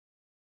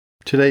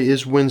Today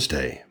is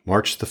Wednesday,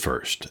 March the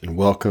 1st, and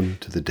welcome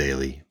to the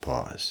Daily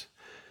Pause.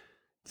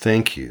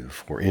 Thank you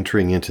for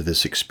entering into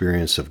this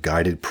experience of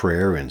guided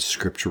prayer and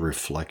scripture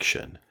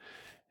reflection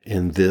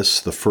in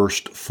this, the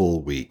first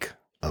full week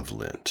of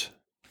Lent.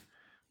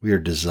 We are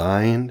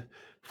designed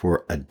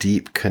for a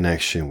deep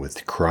connection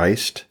with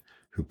Christ,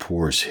 who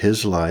pours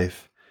his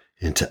life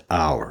into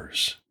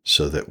ours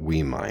so that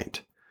we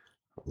might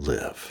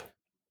live.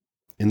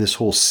 In this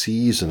whole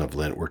season of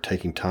Lent, we're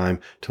taking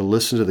time to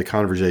listen to the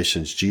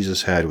conversations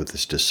Jesus had with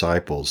his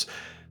disciples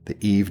the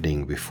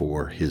evening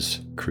before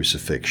his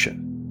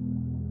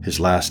crucifixion, his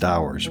last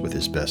hours with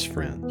his best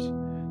friends.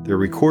 They're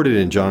recorded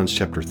in John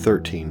chapter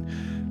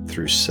 13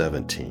 through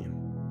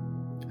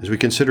 17. As we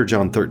consider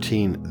John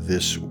 13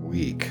 this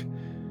week,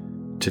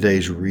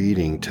 today's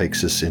reading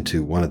takes us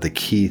into one of the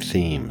key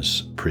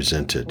themes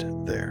presented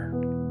there.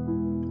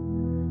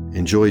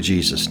 Enjoy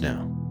Jesus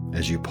now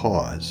as you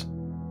pause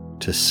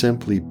to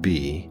simply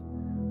be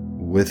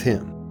with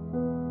him.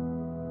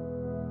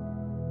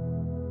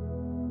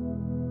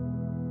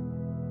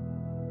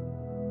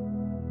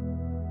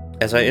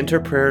 As I enter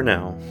prayer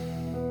now,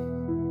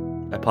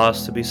 I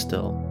pause to be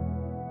still,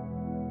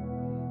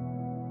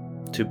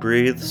 to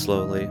breathe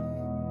slowly,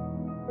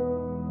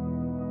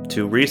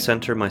 to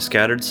recenter my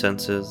scattered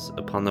senses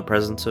upon the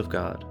presence of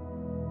God,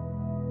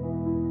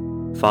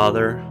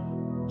 Father,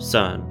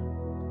 Son,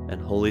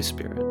 and Holy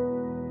Spirit.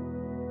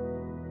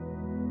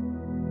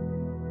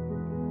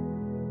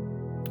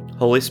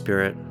 Holy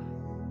Spirit,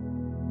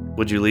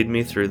 would you lead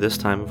me through this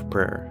time of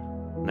prayer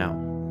now?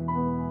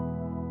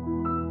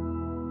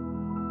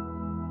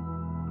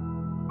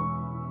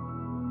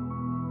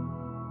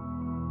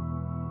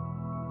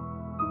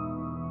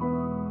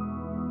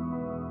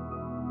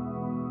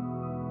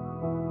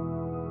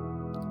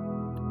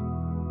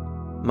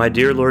 My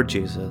dear Lord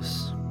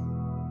Jesus,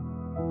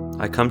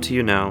 I come to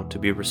you now to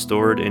be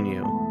restored in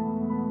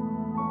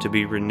you, to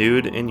be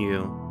renewed in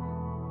you,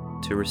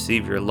 to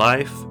receive your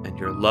life and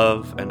your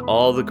love and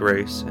all the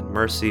grace and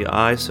mercy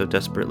I so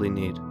desperately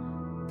need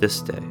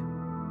this day.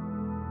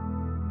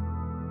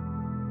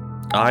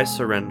 I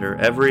surrender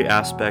every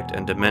aspect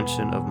and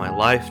dimension of my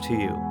life to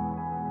you.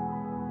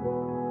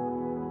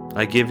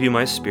 I give you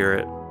my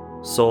spirit,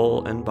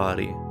 soul, and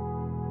body,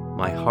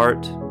 my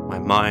heart, my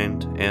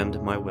mind,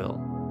 and my will.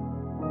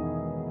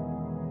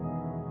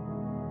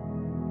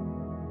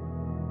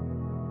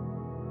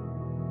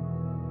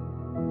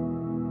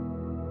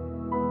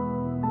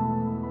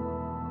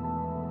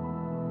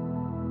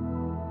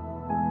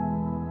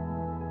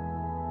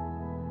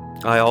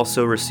 I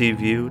also receive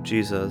you,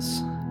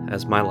 Jesus,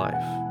 as my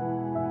life,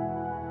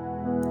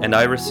 and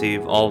I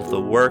receive all of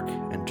the work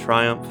and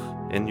triumph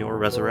in your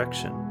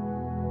resurrection,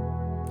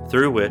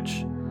 through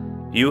which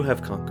you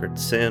have conquered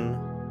sin,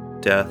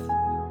 death,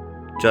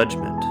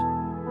 judgment,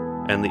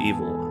 and the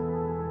evil one.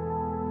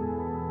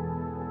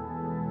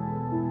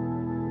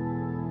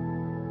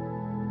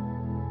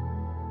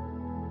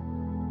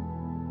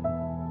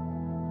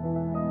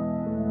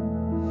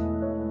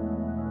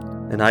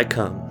 And I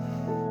come,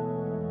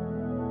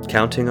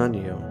 counting on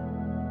you,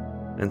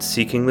 and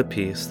seeking the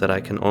peace that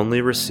I can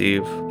only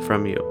receive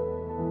from you.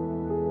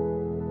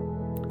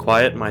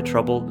 Quiet my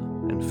troubled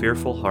and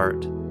fearful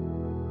heart,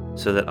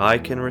 so that I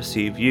can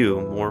receive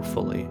you more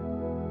fully.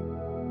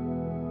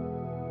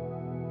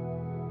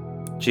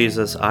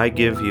 Jesus, I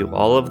give you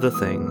all of the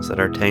things that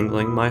are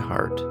tangling my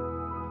heart,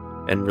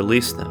 and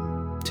release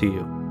them to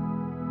you.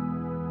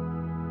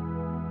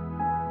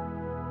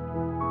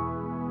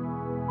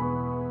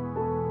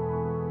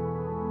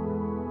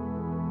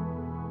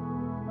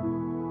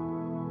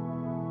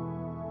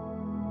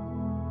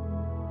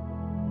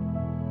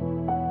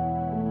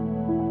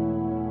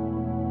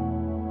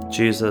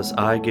 Jesus,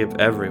 I give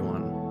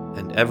everyone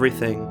and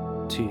everything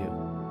to you.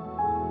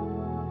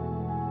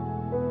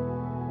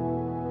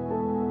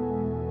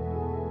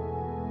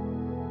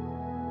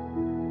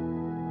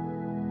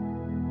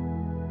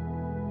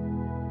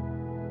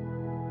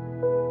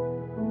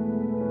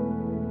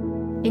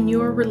 In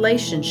your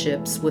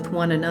relationships with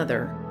one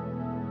another,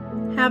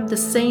 have the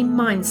same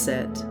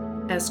mindset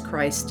as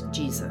Christ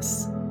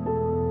Jesus,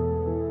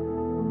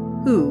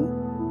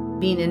 who,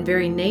 being in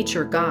very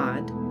nature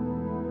God,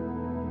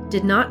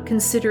 did not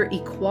consider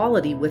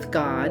equality with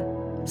God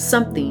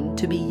something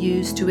to be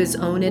used to his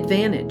own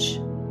advantage.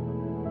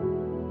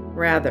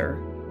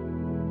 Rather,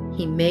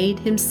 he made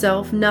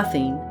himself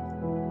nothing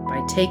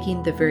by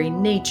taking the very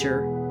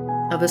nature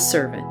of a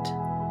servant,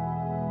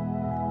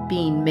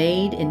 being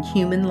made in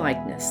human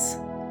likeness.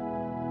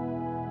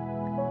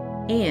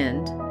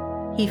 And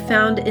he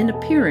found in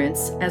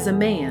appearance as a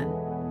man,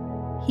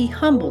 he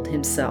humbled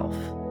himself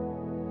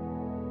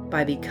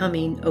by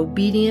becoming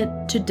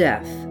obedient to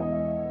death,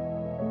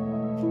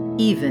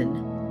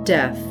 even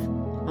death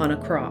on a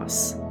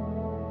cross.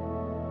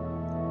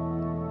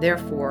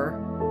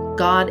 Therefore,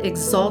 God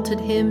exalted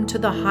him to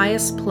the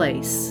highest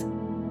place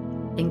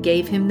and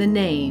gave him the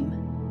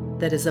name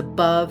that is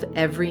above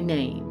every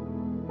name,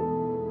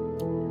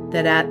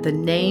 that at the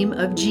name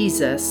of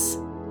Jesus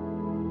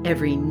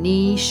every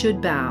knee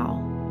should bow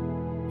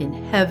in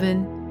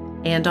heaven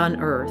and on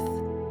earth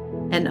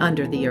and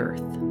under the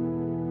earth,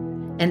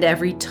 and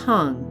every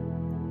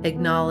tongue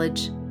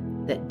acknowledge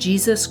that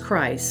Jesus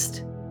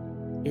Christ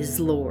is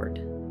Lord,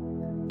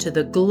 to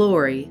the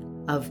glory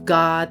of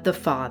God the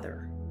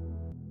Father.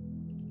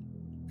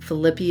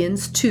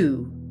 Philippians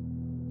 2,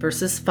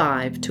 verses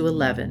 5 to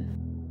 11.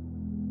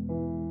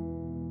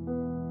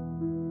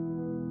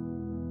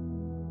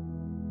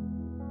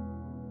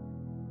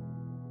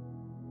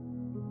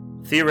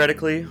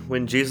 Theoretically,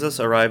 when Jesus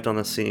arrived on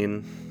the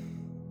scene,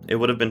 it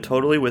would have been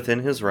totally within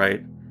his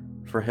right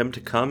for him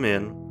to come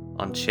in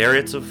on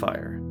chariots of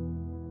fire.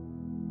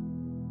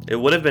 It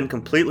would have been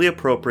completely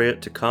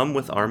appropriate to come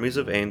with armies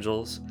of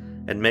angels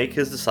and make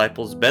his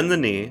disciples bend the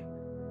knee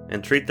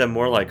and treat them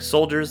more like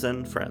soldiers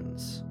than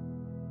friends.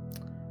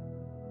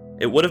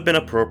 It would have been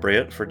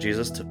appropriate for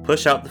Jesus to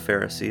push out the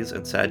Pharisees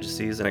and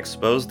Sadducees and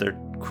expose their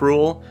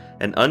cruel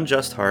and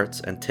unjust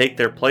hearts and take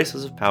their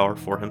places of power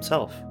for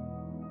himself.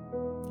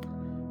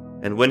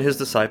 And when his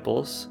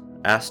disciples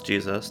asked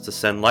Jesus to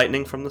send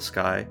lightning from the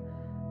sky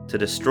to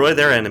destroy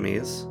their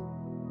enemies,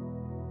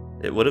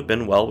 it would have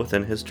been well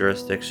within his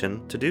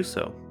jurisdiction to do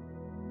so.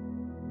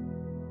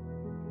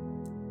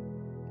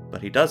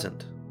 But he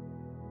doesn't.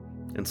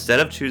 Instead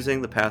of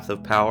choosing the path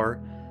of power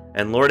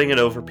and lording it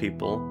over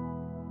people,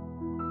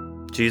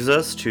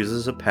 Jesus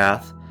chooses a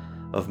path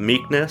of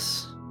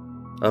meekness,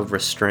 of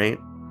restraint,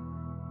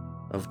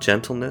 of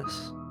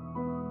gentleness.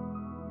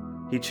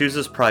 He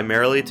chooses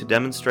primarily to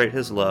demonstrate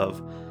his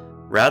love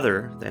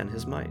rather than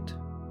his might.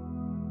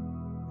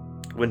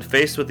 When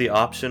faced with the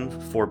option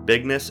for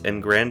bigness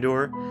and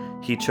grandeur,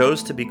 he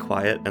chose to be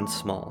quiet and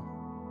small.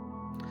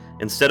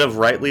 Instead of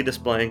rightly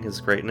displaying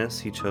his greatness,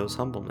 he chose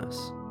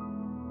humbleness.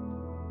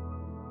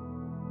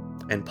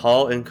 And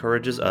Paul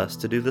encourages us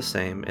to do the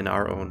same in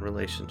our own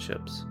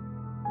relationships.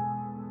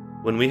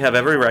 When we have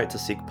every right to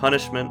seek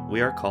punishment, we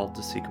are called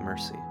to seek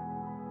mercy.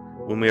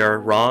 When we are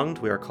wronged,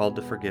 we are called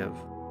to forgive.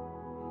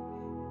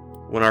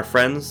 When our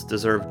friends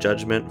deserve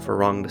judgment for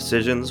wrong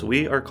decisions,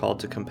 we are called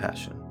to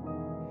compassion.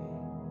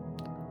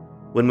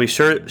 When we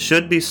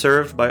should be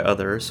served by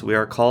others, we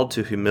are called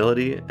to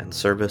humility and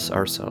service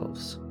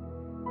ourselves.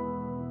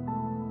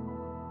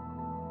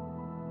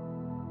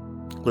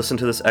 Listen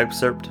to this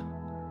excerpt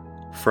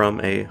from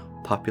a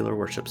popular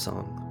worship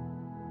song.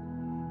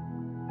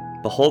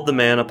 Behold the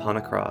man upon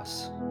a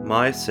cross,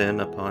 my sin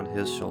upon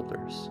his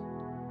shoulders.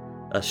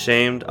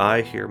 Ashamed,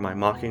 I hear my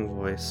mocking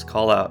voice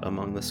call out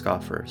among the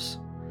scoffers,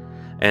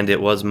 and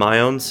it was my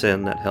own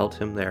sin that held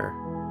him there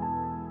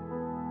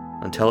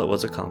until it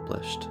was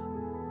accomplished.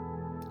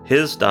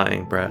 His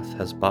dying breath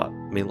has bought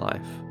me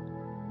life,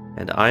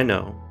 and I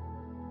know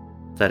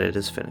that it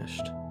is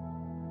finished.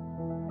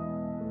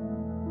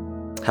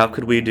 How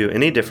could we do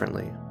any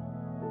differently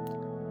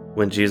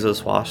when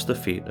Jesus washed the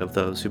feet of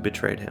those who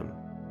betrayed him?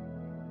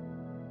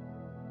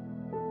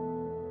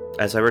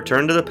 As I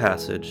return to the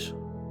passage,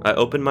 I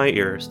open my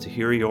ears to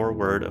hear your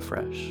word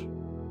afresh.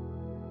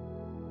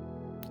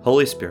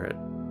 Holy Spirit,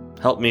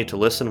 help me to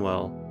listen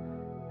well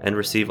and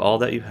receive all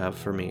that you have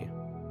for me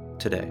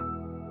today.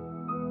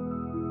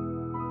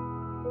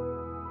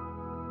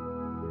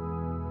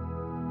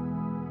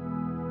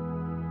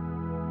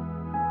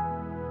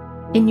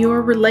 In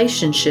your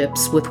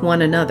relationships with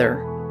one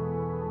another,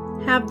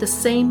 have the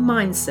same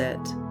mindset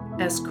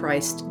as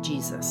Christ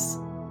Jesus,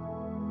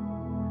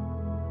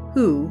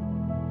 who,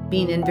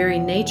 being in very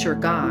nature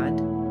God,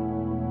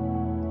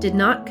 did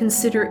not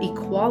consider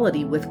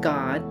equality with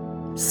God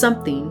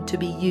something to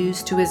be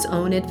used to his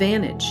own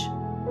advantage.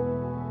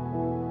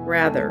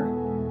 Rather,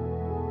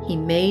 he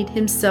made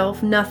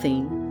himself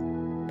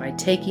nothing by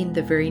taking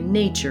the very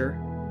nature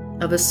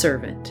of a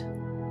servant,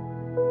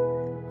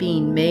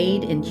 being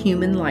made in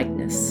human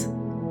likeness.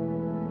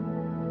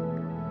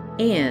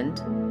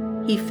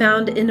 And he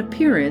found in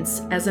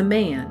appearance as a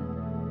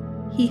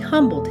man, he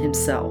humbled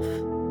himself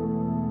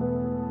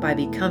by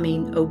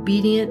becoming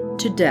obedient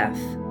to death,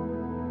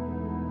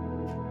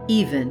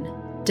 even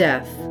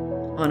death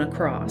on a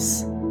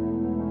cross.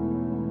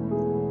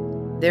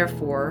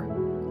 Therefore,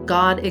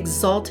 God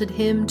exalted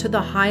him to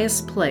the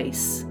highest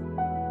place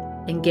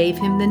and gave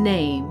him the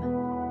name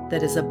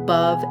that is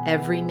above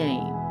every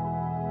name,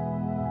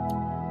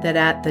 that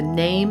at the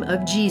name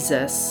of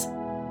Jesus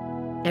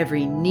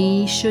every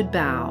knee should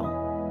bow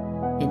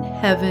in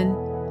heaven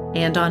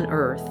and on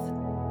earth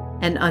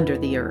and under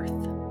the earth,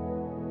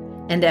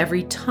 and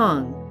every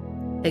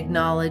tongue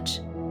acknowledge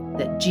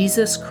that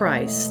Jesus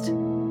Christ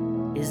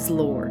is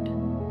Lord,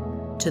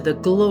 to the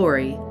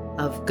glory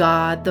of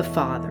God the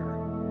Father.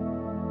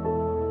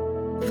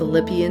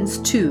 Philippians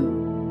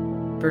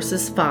 2,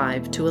 verses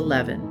 5 to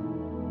 11.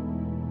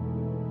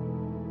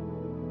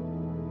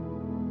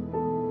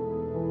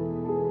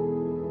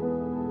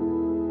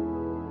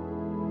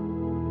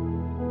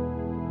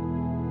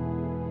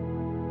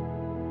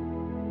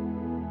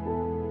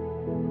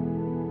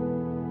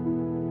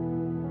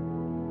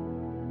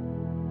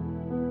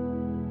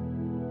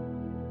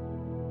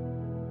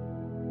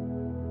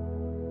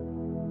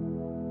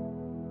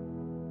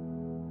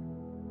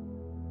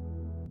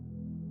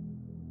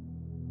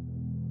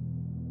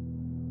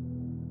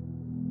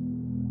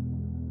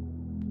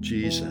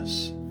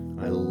 Jesus,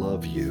 I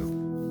love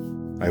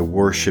you. I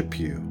worship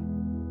you.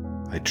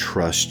 I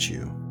trust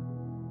you.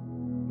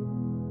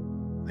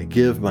 I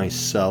give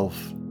myself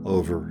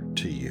over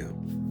to you.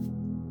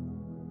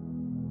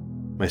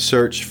 My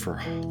search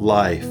for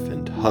life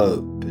and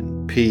hope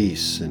and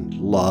peace and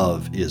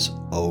love is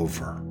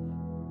over.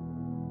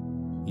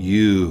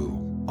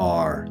 You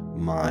are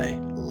my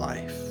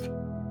life.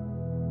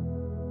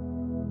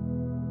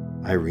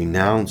 I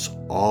renounce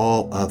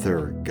all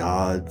other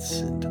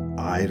gods and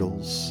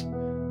idols,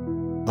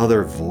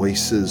 other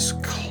voices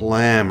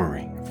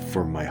clamoring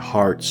for my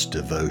heart's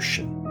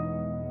devotion.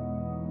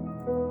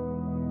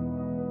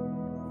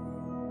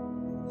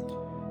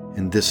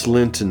 In this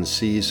Lenten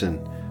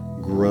season,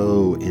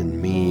 grow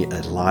in me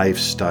a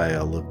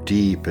lifestyle of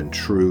deep and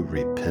true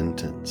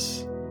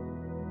repentance.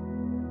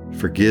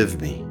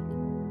 Forgive me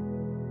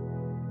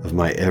of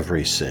my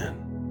every sin.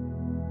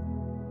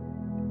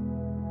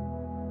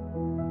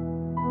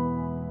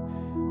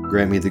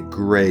 Grant me the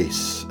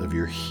grace of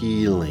your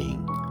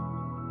healing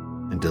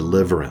and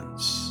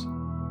deliverance,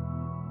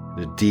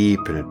 and a deep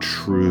and a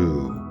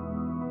true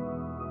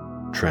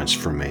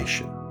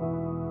transformation.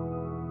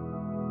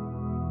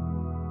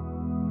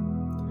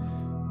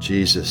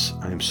 Jesus,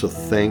 I am so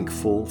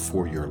thankful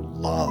for your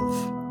love,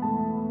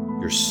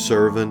 your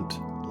servant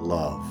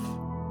love.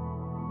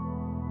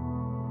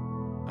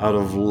 Out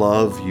of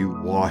love, you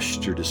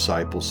washed your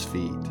disciples'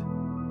 feet.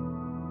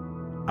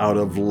 Out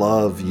of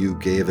love, you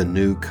gave a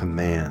new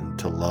command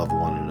to love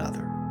one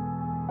another.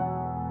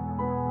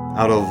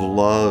 Out of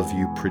love,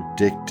 you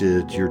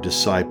predicted your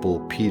disciple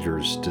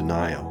Peter's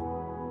denial.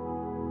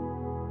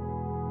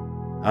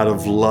 Out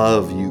of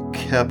love, you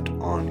kept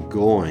on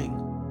going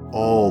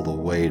all the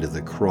way to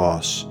the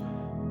cross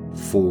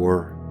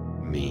for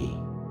me.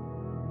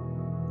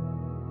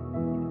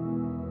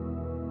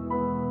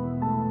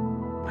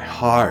 My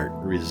heart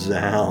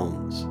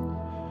resounds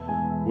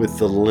with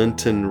the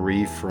Lenten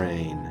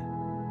refrain,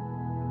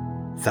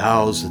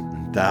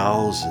 thousand,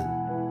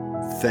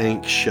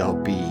 thanks shall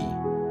be,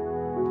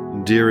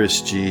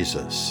 dearest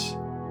Jesus,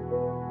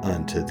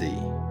 unto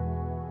thee.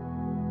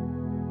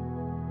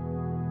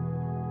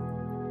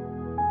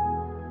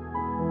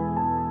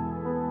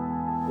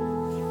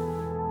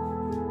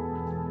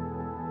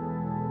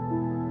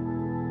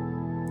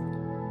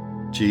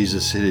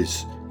 Jesus, it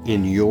is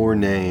in your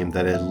name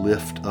that I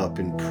lift up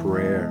in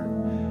prayer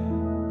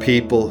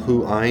people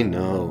who I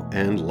know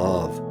and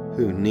love,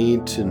 who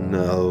need to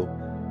know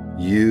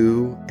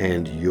you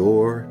and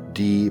your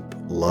deep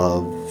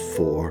love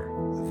for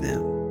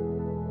them.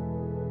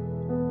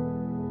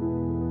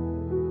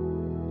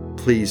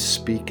 Please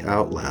speak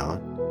out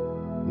loud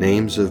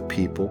names of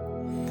people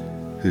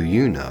who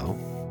you know,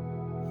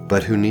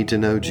 but who need to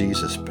know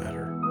Jesus better.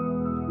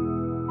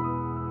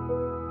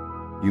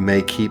 You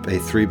may keep a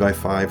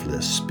 3x5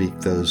 list. Speak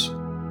those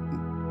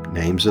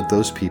names of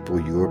those people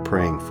you are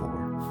praying for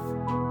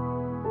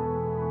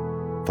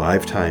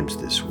 5 times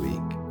this week.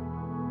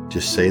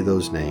 Just say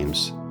those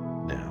names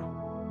now.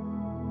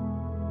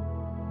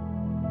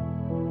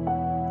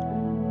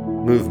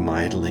 Move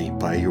mightily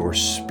by your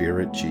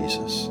Spirit,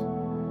 Jesus,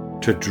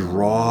 to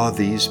draw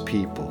these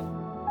people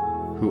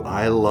who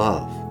I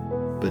love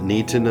but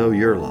need to know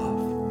your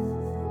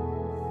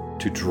love,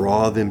 to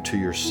draw them to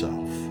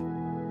yourself,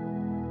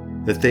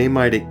 that they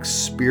might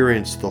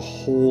experience the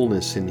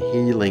wholeness and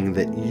healing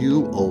that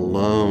you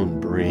alone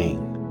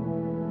bring.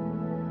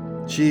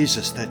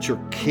 Jesus, that your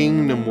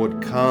kingdom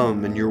would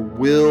come and your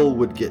will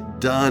would get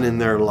done in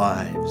their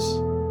lives.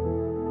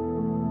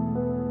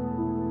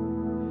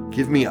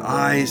 Give me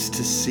eyes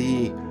to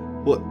see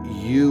what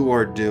you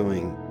are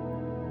doing,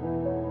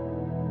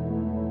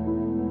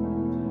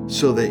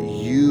 so that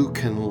you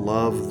can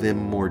love them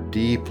more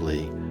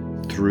deeply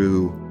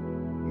through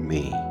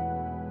me.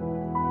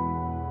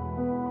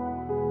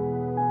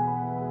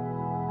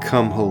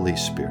 Come, Holy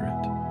Spirit,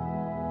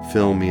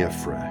 fill me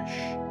afresh,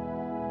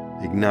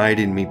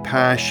 igniting me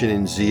passion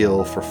and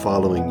zeal for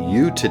following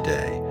you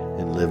today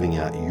and living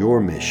out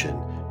your mission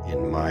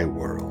in my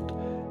world.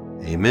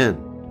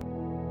 Amen.